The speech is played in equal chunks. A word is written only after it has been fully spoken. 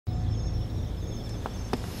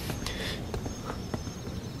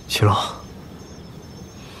齐洛，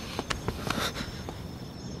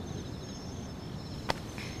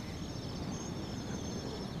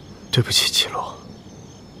对不起，齐洛。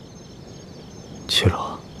齐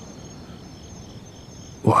洛，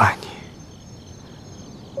我爱你。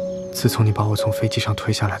自从你把我从飞机上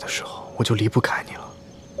推下来的时候，我就离不开你了。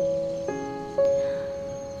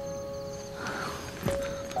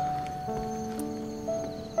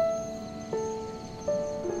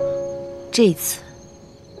这一次，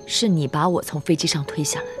是你把我从飞机上推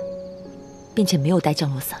下来，并且没有带降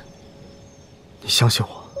落伞。你相信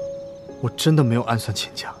我，我真的没有暗算秦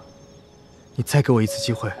家。你再给我一次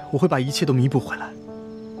机会，我会把一切都弥补回来。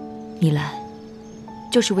你来，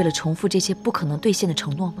就是为了重复这些不可能兑现的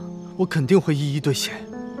承诺吗？我肯定会一一兑现。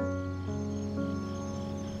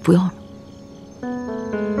不用了。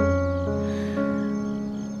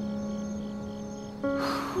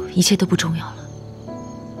一切都不重要了。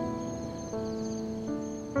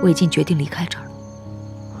我已经决定离开这儿了。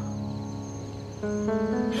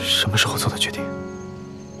什么时候做的决定？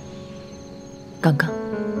刚刚，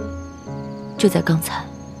就在刚才，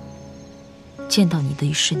见到你的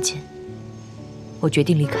一瞬间，我决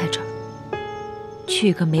定离开这儿，去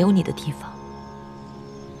一个没有你的地方，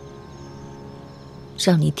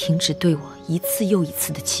让你停止对我一次又一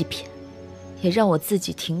次的欺骗，也让我自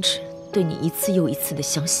己停止对你一次又一次的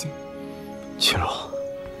相信。齐洛，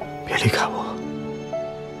别离开我。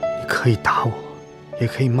你可以打我，也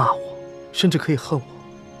可以骂我，甚至可以恨我。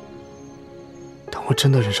但我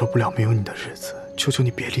真的忍受不了没有你的日子，求求你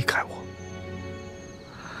别离开我。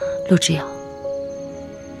陆之遥，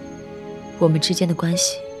我们之间的关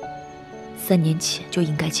系3年前就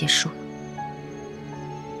应该结束了。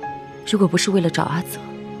如果不是为了找阿泽，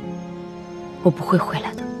我不会回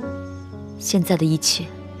来的。现在的一切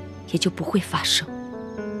也就不会发生。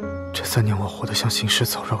这3年我活得像行尸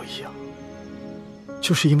走肉一样，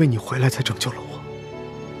就是因为你回来才拯救了我。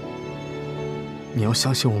你要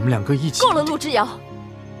相信我们2个一起。够了，陆之遥！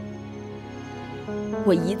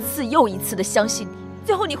我一次又一次的相信你，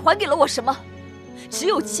最后你还给了我什么？只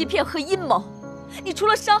有欺骗和阴谋。你除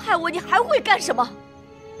了伤害我，你还会干什么？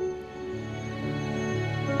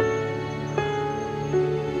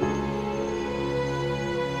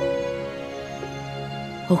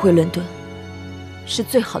我回伦敦是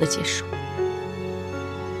最好的结束。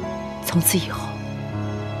从此以后，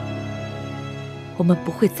我们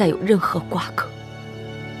不会再有任何瓜葛。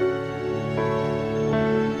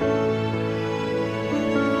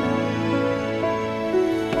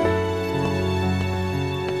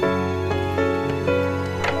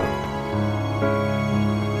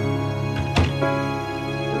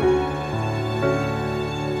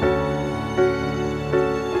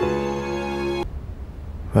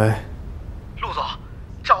喂，陆总，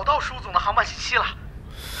找到舒总的航班信息了，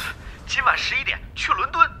今晚11点去伦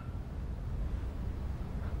敦。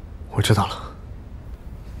我知道了。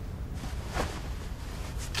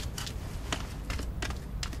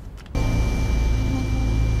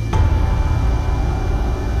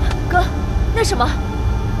哥，那什么？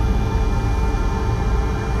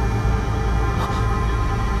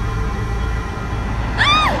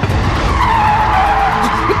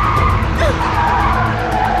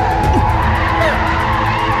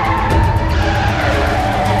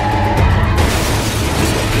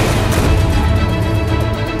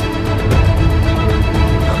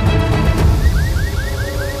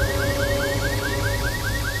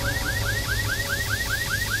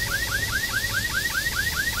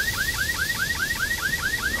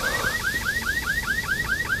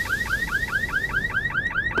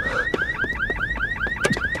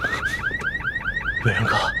伟人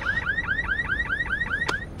哥，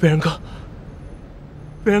伟人哥，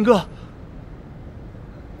伟人哥，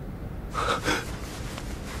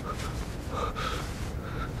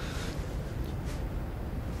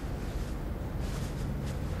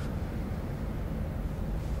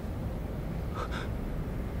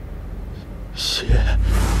血，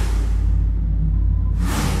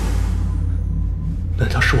难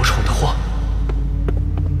道是我闯的祸？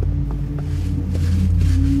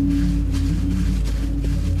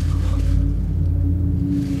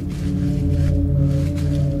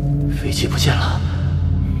飞机不见了，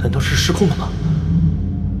难道是失控了吗？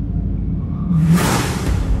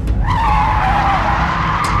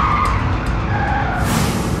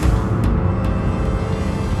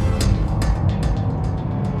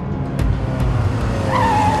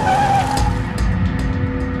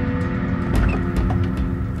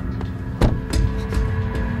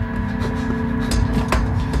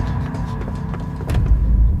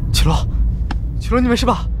齐洛，齐洛，你没事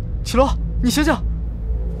吧？齐洛，你醒醒！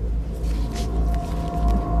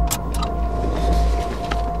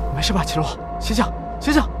没事吧，齐洛？醒醒，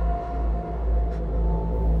醒醒！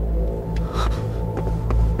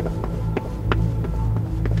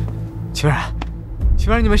秦蔚然，秦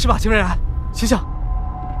蔚然，你没事吧？秦蔚然，醒醒！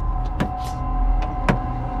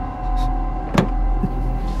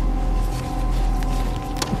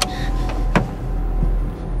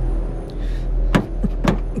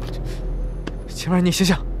秦蔚然，你醒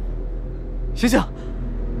醒，醒醒！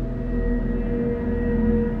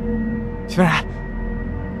秦蔚然。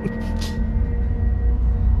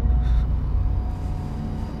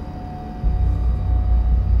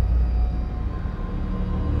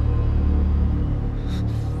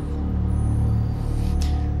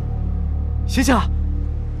 醒醒！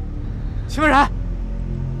秦蔚然，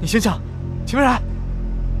你醒醒！秦蔚然，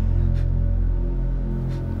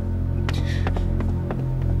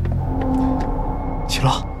齐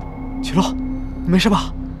洛，齐洛，你没事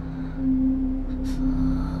吧？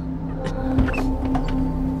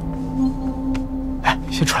哎，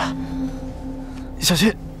先出来，小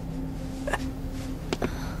心！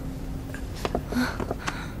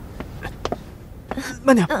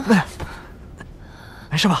慢点，慢点，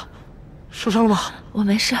没事吧？ 受伤了吗？我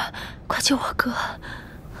没事，快救我哥！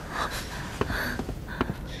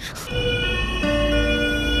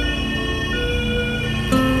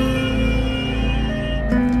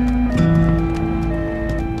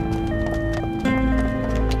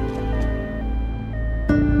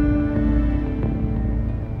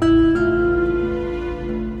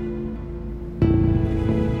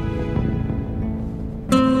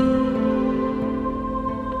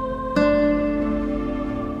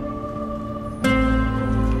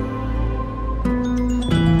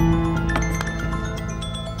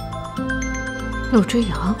陆之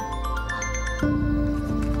阳，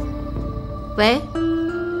喂，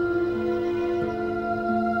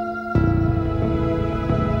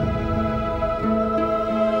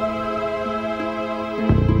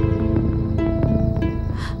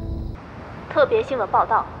特别新闻报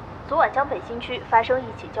道：昨晚江北新区发生一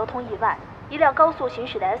起交通意外，一辆高速行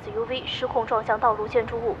驶的 SUV 失控撞向道路建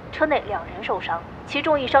筑物，车内2人受伤，其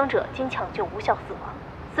中一伤者经抢救无效死亡，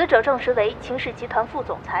死者证实为秦氏集团副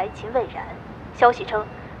总裁秦蔚然。 消息称，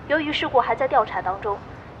由于事故还在调查当中，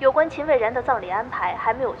有关秦蔚然的葬礼安排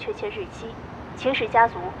还没有确切日期，秦氏家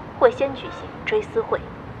族会先举行追思会。